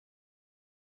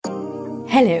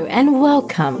Hello and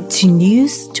welcome to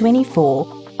News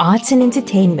 24 Arts and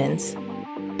Entertainment's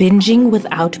Bingeing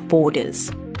Without Borders.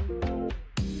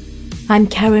 I'm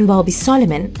Caryn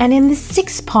Welby-Solomon, and in this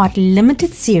 6-part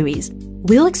limited series,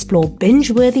 we'll explore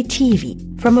binge-worthy TV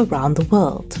from around the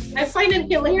world. I find it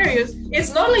hilarious.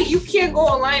 It's not like you can't go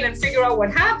online and figure out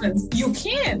what happens. You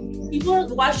can. People are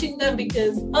watching them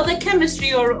because of the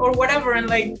chemistry or whatever, and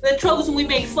like the tropes we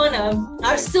make fun of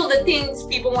are still the things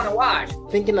people want to watch.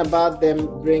 Thinking about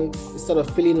them brings a sort of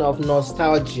feeling of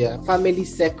nostalgia. Family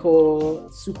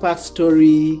Circle, Super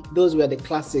Story, those were the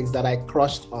classics that I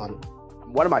crushed on.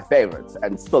 One of my favorites,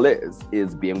 and still is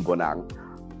Bingeing Without.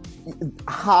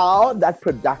 How that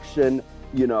production,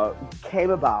 came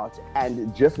about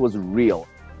and just was real.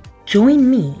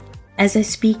 Join me as I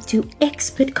speak to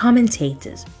expert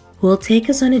commentators who will take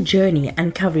us on a journey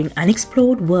uncovering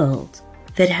unexplored worlds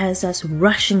that has us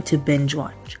rushing to binge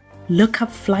watch, look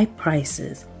up flight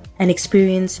prices, and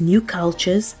experience new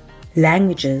cultures,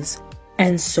 languages,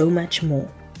 and so much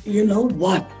more. You know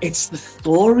what? It's the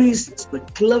stories, it's the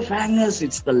cliffhangers,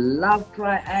 it's the love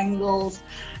triangles,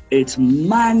 it's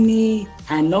money.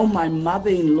 I know my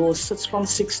mother-in-law sits from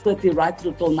 6:30 right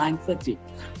through till 9:30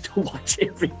 to watch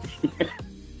everything.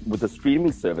 With the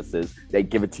streaming services, they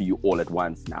give it to you all at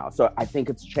once now. So I think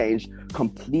it's changed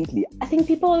completely. I think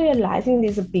people are realizing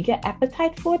there's a bigger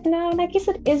appetite for it now. And I guess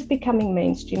it is becoming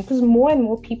mainstream because more and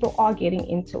more people are getting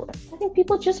into it. I think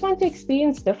people just want to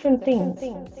experience different things.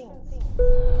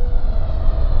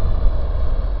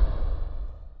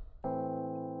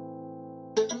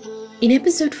 In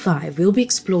episode 5, we'll be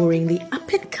exploring the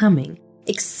up-and-coming,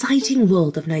 exciting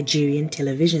world of Nigerian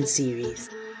television series.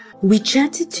 We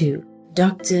chatted to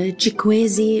Dr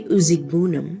Chikezie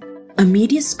Uzuegbunam, a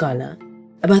media scholar,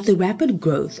 about the rapid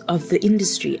growth of the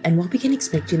industry and what we can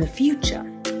expect in the future.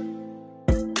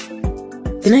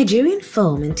 The Nigerian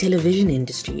film and television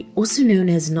industry, also known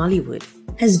as Nollywood,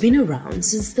 has been around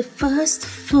since the first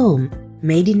film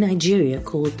made in Nigeria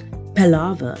called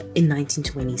Palaver in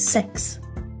 1926.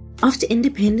 After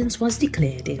independence was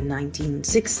declared in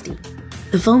 1960,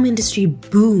 the film industry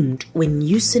boomed when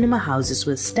new cinema houses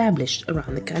were established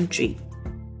around the country.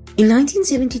 In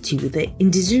 1972, the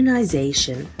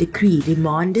indigenization decree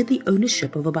demanded the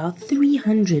ownership of about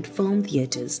 300 film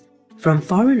theaters from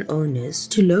foreign owners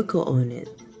to local owners,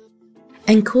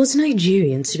 and caused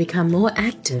Nigerians to become more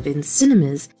active in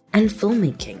cinemas and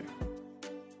filmmaking.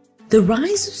 The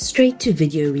rise of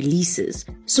straight-to-video releases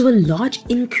saw a large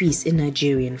increase in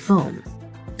Nigerian films.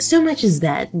 So much is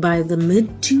that by the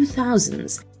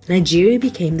mid-2000s, Nigeria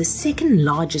became the second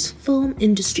largest film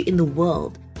industry in the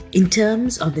world in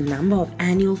terms of the number of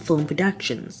annual film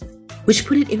productions, which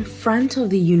put it in front of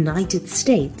the United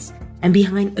States and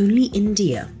behind only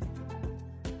India.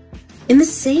 In the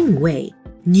same way,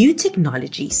 new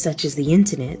technology such as the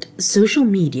internet, social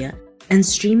media, and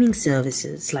streaming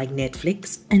services like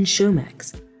Netflix and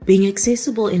Showmax being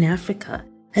accessible in Africa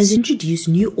has introduced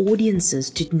new audiences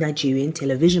to Nigerian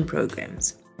television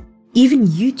programs. Even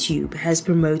YouTube has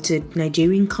promoted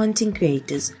Nigerian content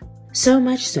creators, so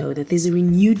much so that there's a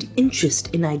renewed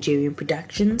interest in Nigerian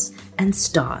productions and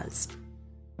stars.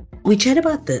 We chat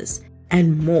about this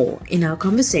and more in our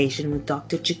conversation with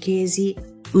Dr Chikezie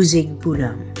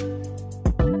Uzuegbunam.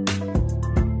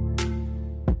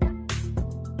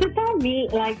 So tell me,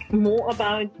 more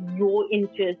about your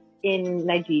interest in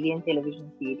Nigerian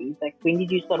television series. When did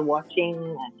you start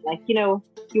watching? Your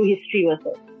history with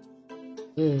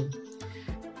it.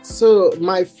 So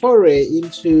my foray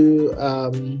into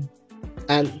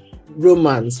and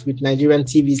romance with Nigerian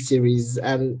TV series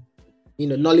and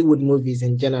Nollywood movies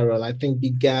in general, I think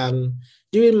began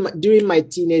during my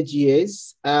teenage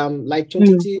years,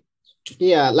 22,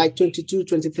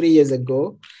 23 years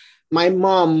ago. My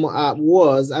mom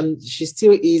was, and she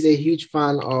still is, a huge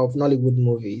fan of Nollywood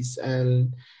movies,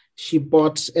 and she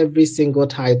bought every single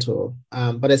title,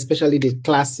 but especially the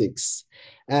classics.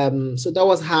 So that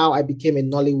was how I became a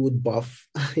Nollywood buff.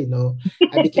 I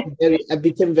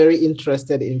became very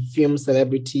interested in film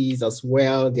celebrities as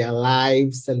well, their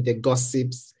lives and their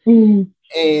gossips.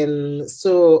 And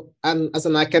so, as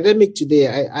an academic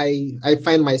today, I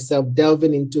find myself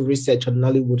delving into research on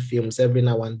Nollywood films every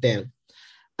now and then.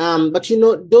 But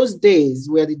those days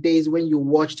were the days when you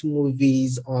watched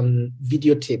movies on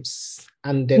videotapes,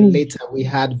 and then later we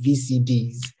had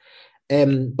VCDs.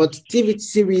 But TV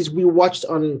series we watched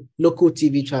on local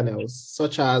TV channels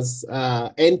such as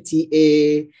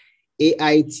NTA,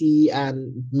 AIT,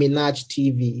 and Minaj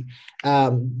TV.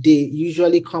 They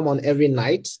usually come on every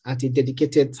night at a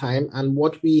dedicated time. And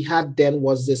what we had then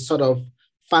was a sort of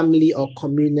family or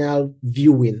communal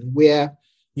viewing where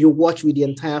you watch with the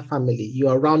entire family. You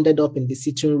are rounded up in the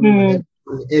sitting room and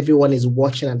everyone is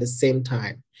watching at the same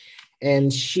time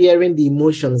and sharing the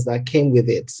emotions that came with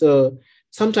it. So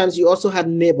sometimes you also had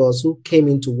neighbors who came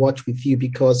in to watch with you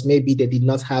because maybe they did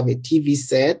not have a TV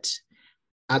set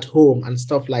at home and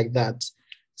stuff like that.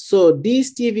 So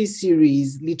these TV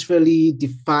series literally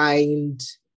defined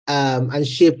and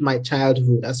shaped my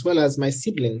childhood as well as my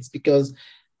siblings, because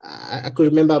I could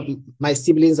remember my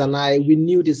siblings and we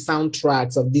knew the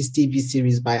soundtracks of these TV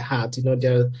series by heart. You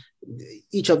know,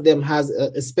 each of them has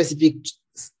a specific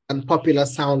and popular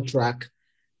soundtrack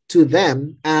to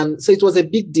them. And so it was a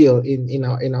big deal in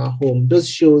our home. Those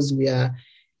shows were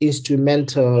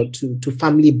instrumental to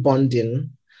family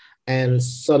bonding and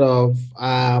sort of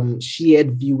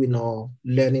shared viewing or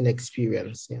learning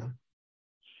experience. Yeah.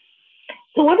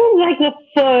 So what was like the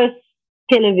first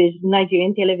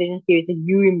Nigerian television series that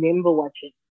you remember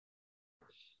watching?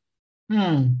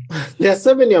 There are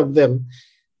so many of them.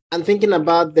 And thinking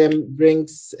about them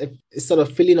brings a sort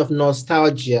of feeling of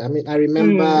nostalgia. I mean, I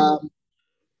remember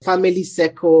Family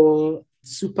Circle,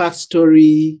 Super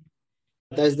Story.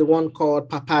 There's the one called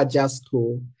Papa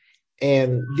Jasko.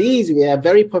 And these were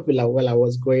very popular while I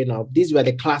was growing up. These were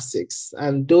the classics.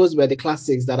 And those were the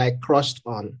classics that I crushed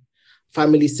on.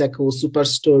 Family Circle, Super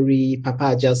Story,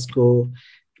 Papa Jasko.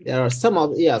 There are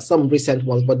some recent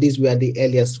ones, but these were the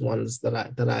earliest ones that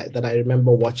I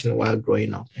remember watching while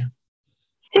growing up. Yeah.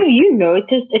 So you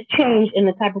noticed a change in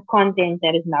the type of content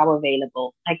that is now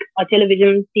available, like a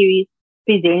television series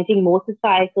presenting more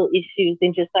societal issues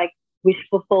than just like wish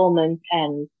fulfillment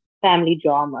and family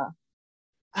drama?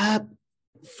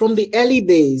 From the early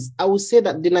days, I would say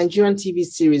that the Nigerian TV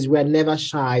series were never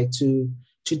shy to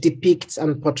depict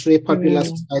and portray popular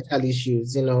societal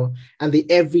issues, you know, and the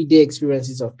everyday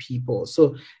experiences of people.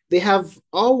 So they have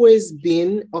always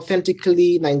been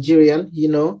authentically Nigerian, you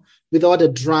know, with all the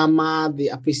drama, the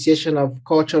appreciation of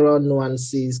cultural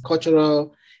nuances,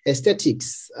 cultural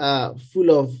aesthetics,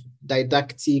 full of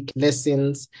didactic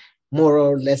lessons,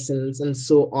 moral lessons, and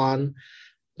so on.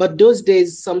 But those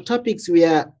days, some topics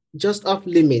were just off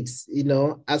limits, you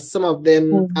know, as some of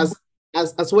them,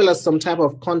 as well as some type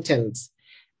of content.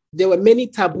 There were many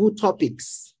taboo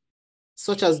topics,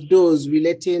 such as those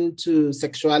relating to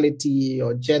sexuality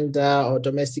or gender or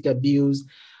domestic abuse,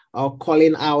 or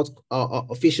calling out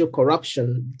official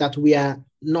corruption, that were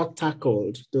not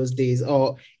tackled those days,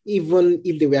 or even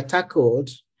if they were tackled,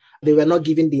 they were not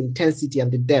given the intensity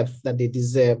and the depth that they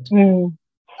deserved.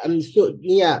 And so,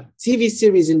 yeah, TV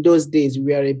series in those days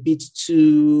were a bit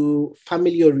too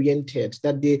family-oriented,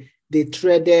 that they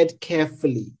treaded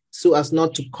carefully so as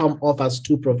not to come off as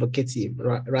too provocative,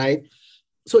 right?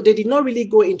 So they did not really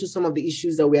go into some of the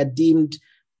issues that were deemed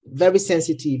very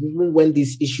sensitive, even when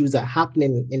these issues are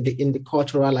happening in the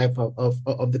cultural life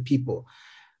of the people.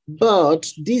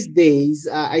 But these days,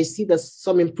 I see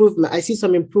some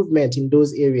improvement in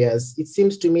those areas. It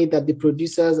seems to me that the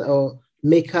producers or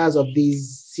makers of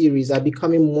these series are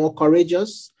becoming more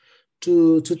courageous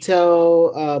to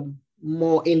tell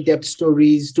more in-depth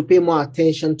stories, to pay more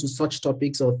attention to such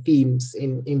topics or themes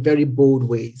in very bold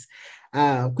ways,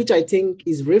 which I think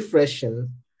is refreshing.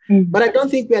 But I don't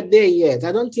think we're there yet.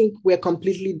 I don't think we're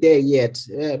completely there yet.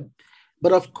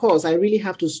 But of course, I really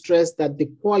have to stress that the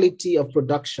quality of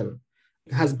production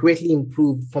has greatly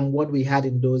improved from what we had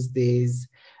in those days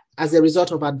as a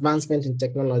result of advancement in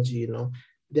technology. You know,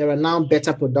 there are now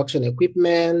better production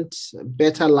equipment,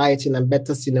 better lighting, and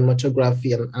better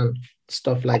cinematography and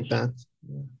stuff like that.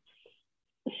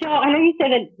 So I know you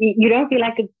said that you don't feel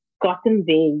like it's gotten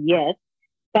there yet,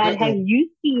 but have you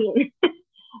seen?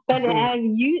 But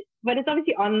it's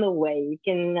obviously on the way.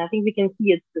 I think we can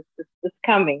see it's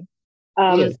coming.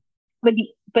 Yes. But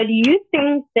do you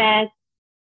think that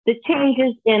the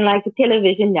changes in like the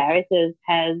television narratives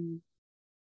has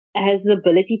the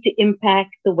ability to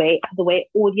impact the way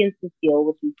audiences deal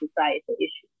with these societal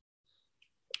issues,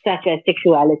 such as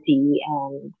sexuality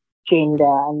and gender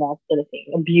and that sort of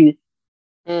thing, abuse?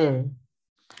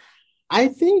 I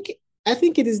think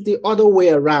it is the other way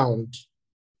around.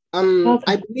 Okay.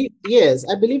 I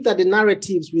believe that the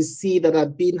narratives we see that are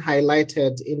being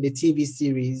highlighted in the TV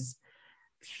series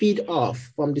feed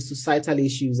off from the societal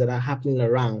issues that are happening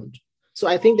around. So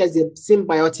I think there's a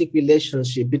symbiotic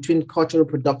relationship between cultural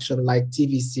production like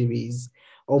TV series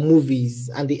or movies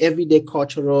and the everyday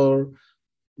cultural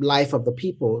life of the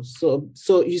people. So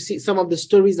you see some of the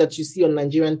stories that you see on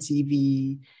Nigerian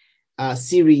TV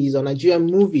series or Nigerian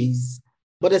movies,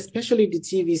 but especially the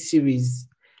TV series.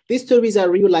 These stories are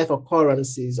real life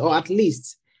occurrences, or at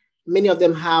least many of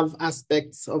them have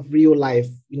aspects of real life,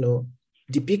 you know,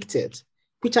 depicted,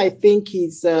 which I think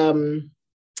is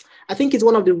I think it's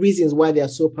one of the reasons why they are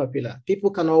so popular.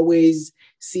 People can always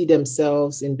see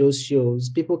themselves in those shows.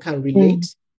 People can relate.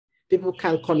 People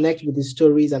can connect with the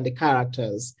stories and the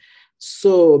characters.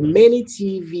 So many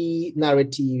TV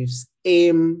narratives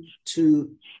aim to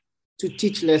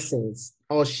teach lessons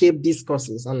or shape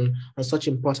discourses on such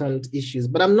important issues.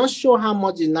 But I'm not sure how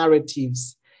much the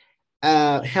narratives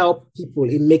help people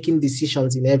in making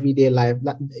decisions in everyday life,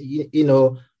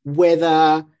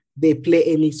 whether they play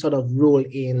any sort of role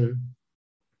in,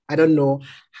 I don't know,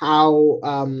 how,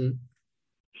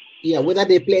 whether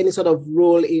they play any sort of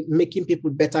role in making people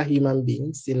better human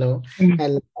beings,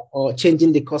 and or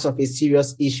changing the course of a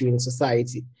serious issue in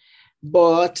society.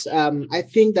 But I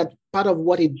think that part of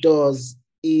what it does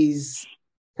is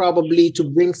probably to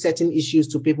bring certain issues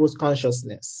to people's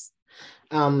consciousness.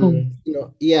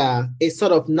 A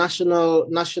sort of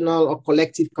national or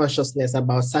collective consciousness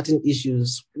about certain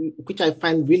issues, which I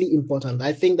find really important.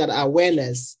 I think that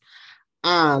awareness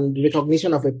and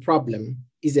recognition of a problem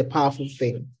is a powerful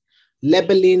thing.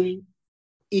 Labeling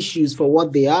issues for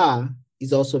what they are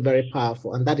is also very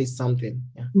powerful, and that is something.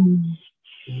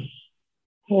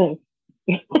 100%.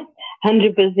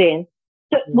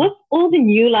 So with all the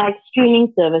new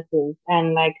streaming services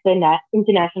and the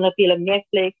international appeal of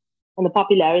Netflix and the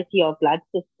popularity of Blood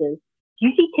Sisters, do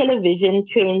you see television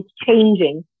trends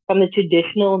changing from the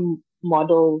traditional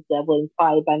models that were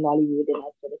inspired by Nollywood and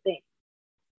that sort of thing?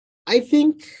 I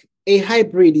think a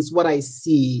hybrid is what I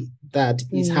see that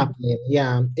is happening.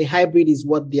 Yeah, a hybrid is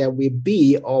what there will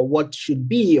be or what should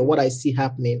be or what I see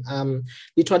happening.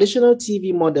 The traditional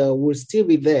TV model will still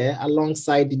be there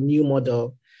alongside the new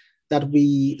model that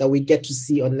we get to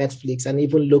see on Netflix and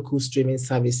even local streaming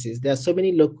services. There are so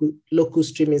many local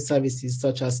streaming services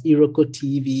such as Iroko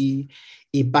TV,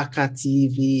 Ibaka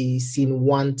TV, Scene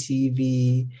One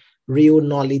TV, Real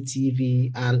Nolly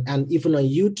TV, and even on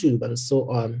YouTube and so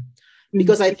on.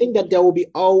 Because I think that there will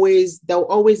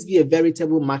always be a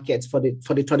veritable market for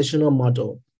the traditional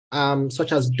model,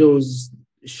 such as those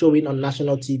showing on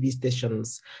national TV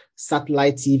stations,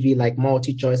 satellite TV like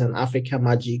MultiChoice and Africa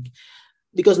Magic,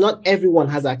 because not everyone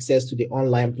has access to the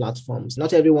online platforms.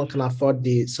 Not everyone can afford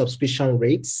the subscription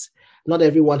rates. Not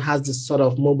everyone has the sort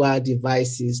of mobile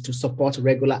devices to support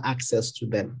regular access to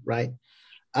them, right?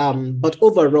 But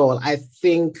overall, I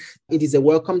think it is a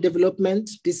welcome development,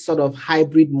 this sort of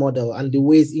hybrid model and the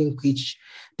ways in which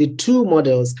the two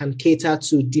models can cater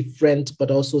to different but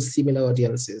also similar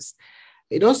audiences.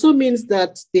 It also means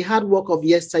that the hard work of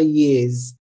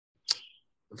yesteryears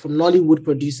from Nollywood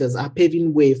producers are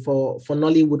paving way for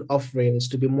Nollywood offerings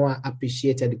to be more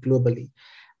appreciated globally.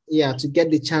 Yeah, to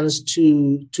get the chance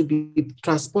to be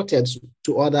transported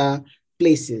to other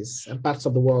places and parts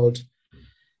of the world.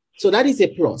 So that is a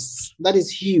plus. That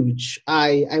is huge.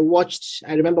 I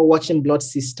remember watching Blood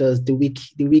Sisters the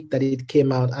week that it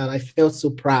came out, and I felt so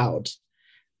proud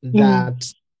that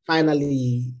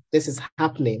finally this is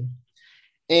happening.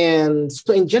 And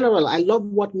so in general, I love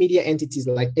what media entities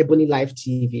like Ebony Live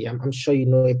TV, I'm sure you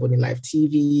know Ebony Live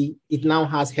TV. It now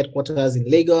has headquarters in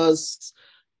Lagos,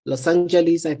 Los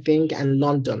Angeles, I think, and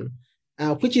London,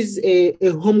 which is a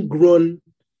homegrown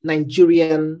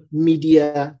Nigerian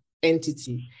media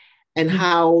entity, and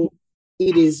how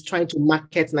it is trying to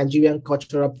market Nigerian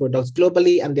cultural products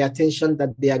globally and the attention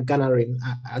that they are garnering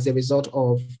as a result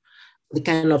of the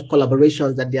kind of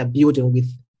collaborations that they are building with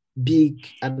big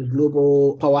and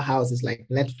global powerhouses like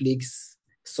Netflix,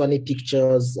 Sony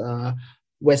Pictures,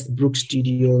 Westbrook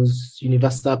Studios,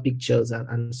 Universal Pictures,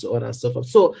 and so on and so forth.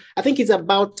 So I think it's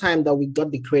about time that we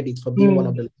got the credit for being one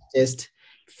of the largest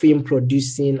film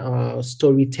producing,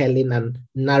 storytelling, and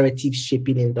narrative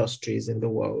shaping industries in the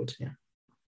world. Yeah.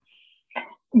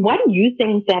 Why do you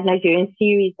think that Nigerian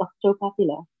series are so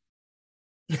popular?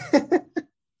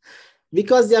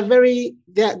 Because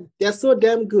they're so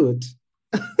damn good.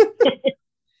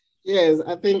 Yes,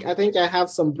 I think I have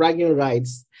some bragging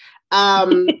rights.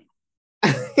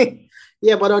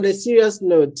 Yeah, but on a serious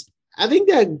note, I think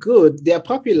they're good. They're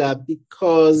popular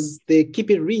because they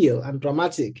keep it real and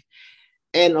dramatic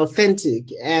and authentic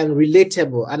and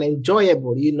relatable and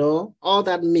enjoyable, all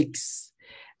that mix.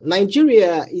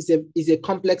 Nigeria is a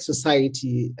complex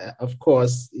society, of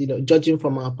course, judging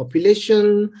from our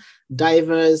population,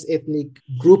 diverse ethnic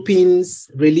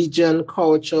groupings, religion,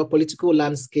 culture, political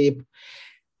landscape,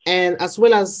 and as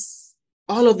well as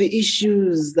all of the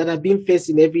issues that are being faced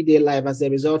in everyday life as a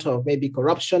result of maybe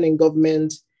corruption in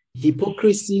government,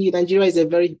 hypocrisy. Nigeria is a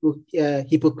very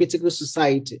hypocritical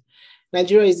society.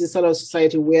 Nigeria is the sort of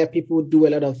society where people do a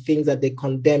lot of things that they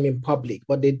condemn in public,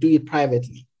 but they do it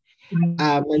privately.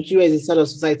 Nigeria is a sort of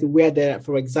society where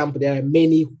for example, there are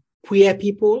many queer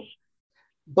people.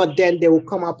 but then they will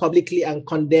come out publicly and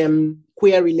condemn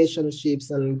queer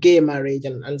relationships and gay marriage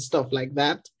and stuff like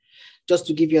that, just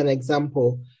to give you an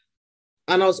example.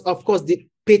 And also, of course, the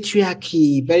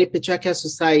patriarchy, very patriarchal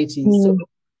society. So,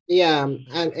 yeah.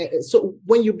 And so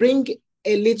when you bring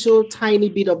a little tiny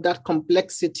bit of that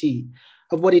complexity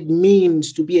of what it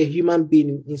means to be a human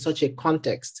being in such a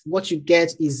context, what you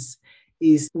get is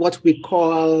what we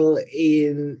call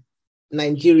in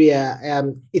Nigeria,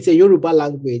 it's a Yoruba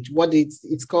language. What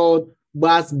it's called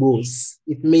basbos.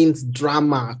 It means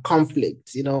drama,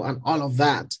 conflict, and all of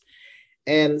that.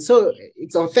 And so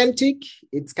it's authentic,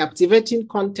 it's captivating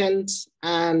content,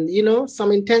 and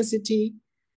some intensity.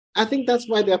 I think that's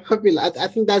why they're popular. I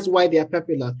think that's why they are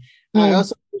popular. I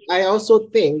also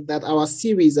think that our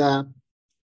series are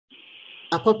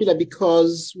popular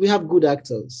because we have good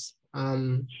actors.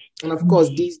 And of course,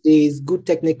 these days, good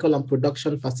technical and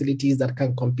production facilities that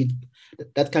can compete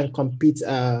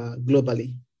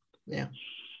globally. Yeah.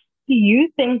 Do you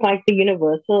think like the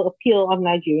universal appeal of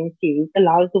Nigerian series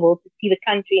allows the world to see the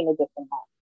country in a different light?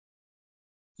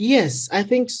 Yes, I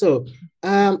think so.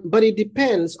 But it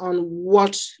depends on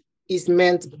what is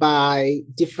meant by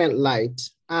different light.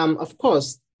 Of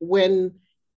course,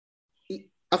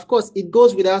 it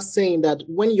goes without saying that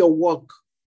when your work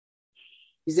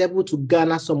is able to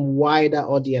garner some wider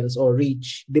audience or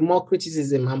reach, the more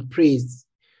criticism and praise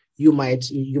you might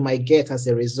get as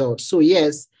a result. So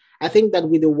yes, I think that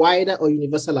with the wider or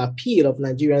universal appeal of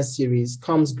Nigerian series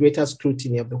comes greater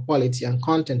scrutiny of the quality and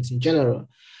content in general.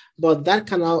 But that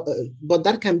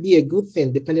can be a good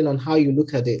thing depending on how you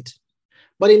look at it.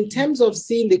 But in terms of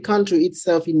seeing the country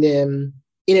itself in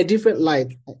a different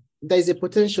light, there is a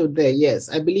potential there. Yes,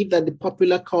 I believe that the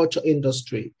popular culture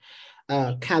industry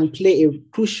can play a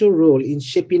crucial role in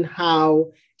shaping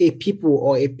how a people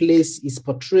or a place is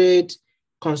portrayed,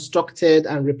 constructed,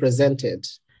 and represented.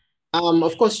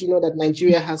 Of course, you know that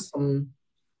Nigeria has some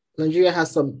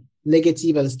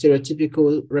negative and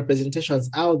stereotypical representations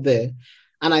out there.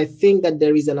 And I think that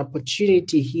there is an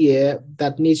opportunity here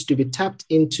that needs to be tapped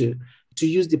into to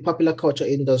use the popular culture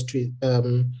industry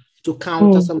to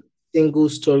counter some single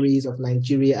stories of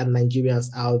Nigeria and Nigerians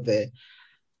out there.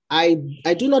 I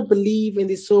do not believe in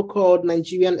the so-called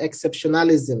Nigerian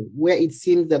exceptionalism, where it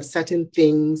seems that certain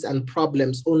things and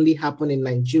problems only happen in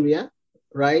Nigeria,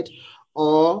 right?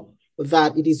 Or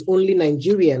that it is only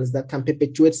Nigerians that can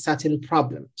perpetuate certain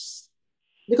problems.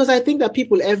 Because I think that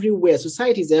people everywhere,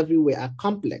 societies everywhere are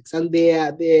complex, and they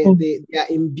are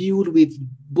imbued with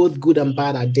both good and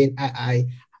bad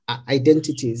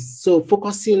identities. So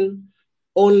focusing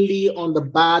only on the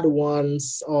bad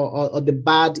ones or the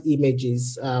bad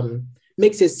images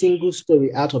makes a single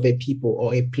story out of a people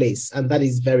or a place, and that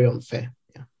is very unfair.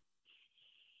 Yeah.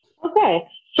 Okay,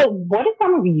 so what are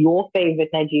some of your favorite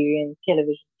Nigerian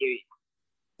television series?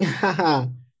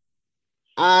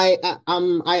 I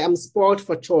am spoiled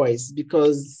for choice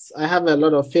because I have a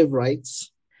lot of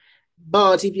favorites.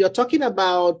 But if you're talking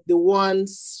about the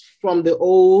ones from the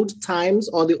old times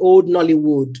or the old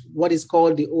Nollywood, what is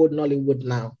called the old Nollywood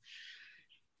now,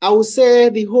 I would say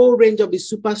the whole range of the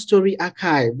Super Story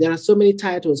archive. There are so many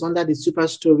titles under the Super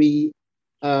Story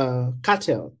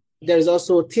cartel. There is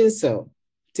also Tinsel.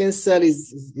 Tinsel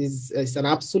is an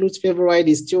absolute favorite.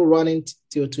 It's still running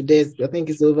till today. I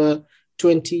think it's over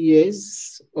 20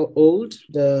 years old,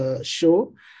 the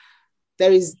show.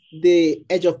 There is The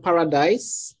Edge of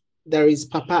Paradise. There is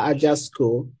Papa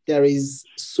Ajasko. There is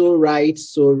So Right,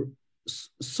 So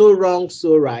Wrong,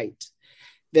 So Right.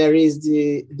 There is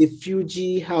the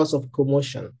Fuji House of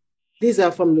Commotion. These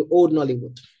are from the old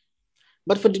Nollywood.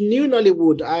 But for the new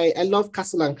Nollywood, I love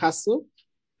Castle and Castle,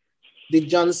 The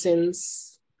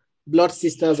Johnsons, Blood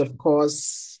Sisters, of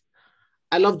course.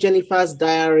 I love Jennifer's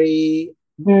Diary.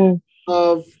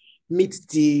 Of Meet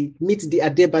the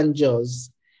Adebanjos,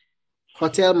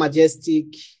 Hotel Majestic,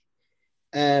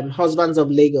 Husbands of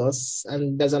Lagos,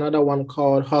 and there's another one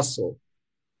called Hustle.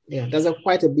 Yeah, there's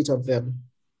quite a bit of them.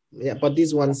 Yeah, but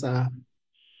these ones are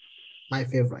my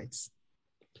favorites.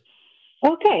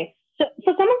 Okay, so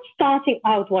for someone starting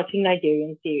out watching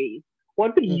Nigerian series,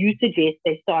 what would you suggest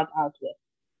they start out with?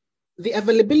 The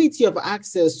availability of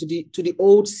access to the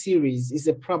old series is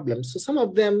a problem. So some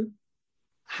of them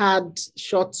had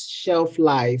short shelf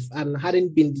life and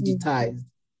hadn't been digitized,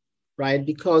 right?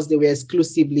 Because they were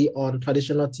exclusively on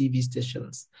traditional TV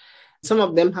stations. Some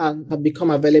of them have become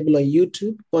available on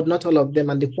YouTube, but not all of them,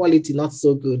 and the quality not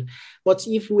so good. But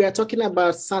if we are talking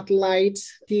about satellite,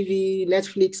 TV,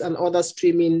 Netflix, and other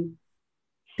streaming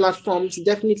platforms,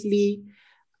 definitely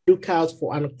look out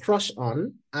for and crush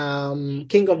on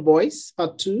King of Boys,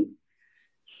 Part 2,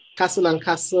 Castle and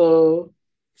Castle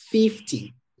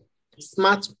 50.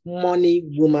 Smart Money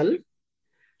Woman,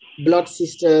 Blood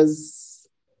Sisters,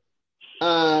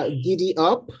 Giddy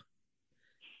Up,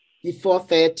 Before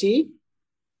 30,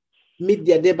 Meet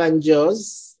the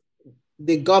Adebanjos,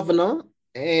 The Governor,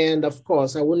 and of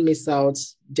course, I wouldn't miss out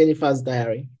Jennifer's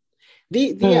Diary.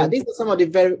 These are some of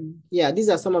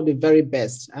the very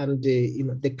best and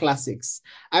the classics.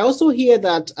 I also hear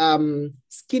that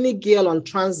Skinny Girl on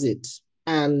Transit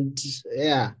and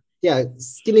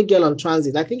Skinny Girl on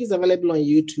Transit. I think it's available on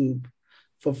YouTube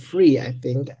for free. I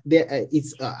think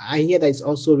I hear that it's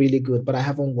also really good, but I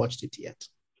haven't watched it yet.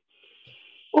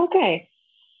 Okay,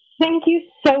 thank you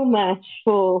so much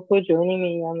for joining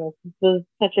me on this. This was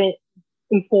such an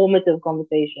informative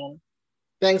conversation.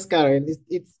 Thanks, Caryn.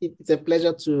 It's a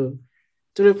pleasure to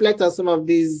reflect on some of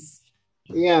these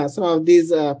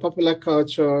popular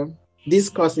culture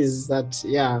discourses that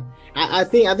I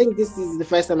think this is the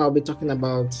first time I'll be talking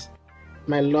about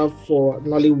my love for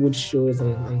Nollywood shows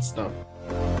and stuff.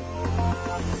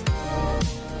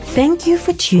 Thank you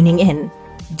for tuning in.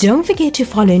 Don't forget to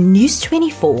follow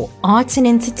News24 Arts and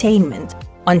Entertainment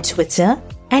on Twitter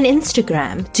and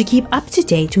Instagram to keep up to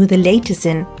date with the latest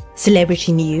in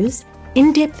celebrity news,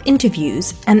 in-depth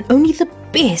interviews, and only the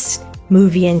best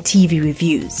movie and TV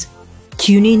reviews.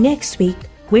 Tune in next week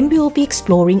when we will be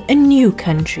exploring a new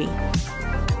country.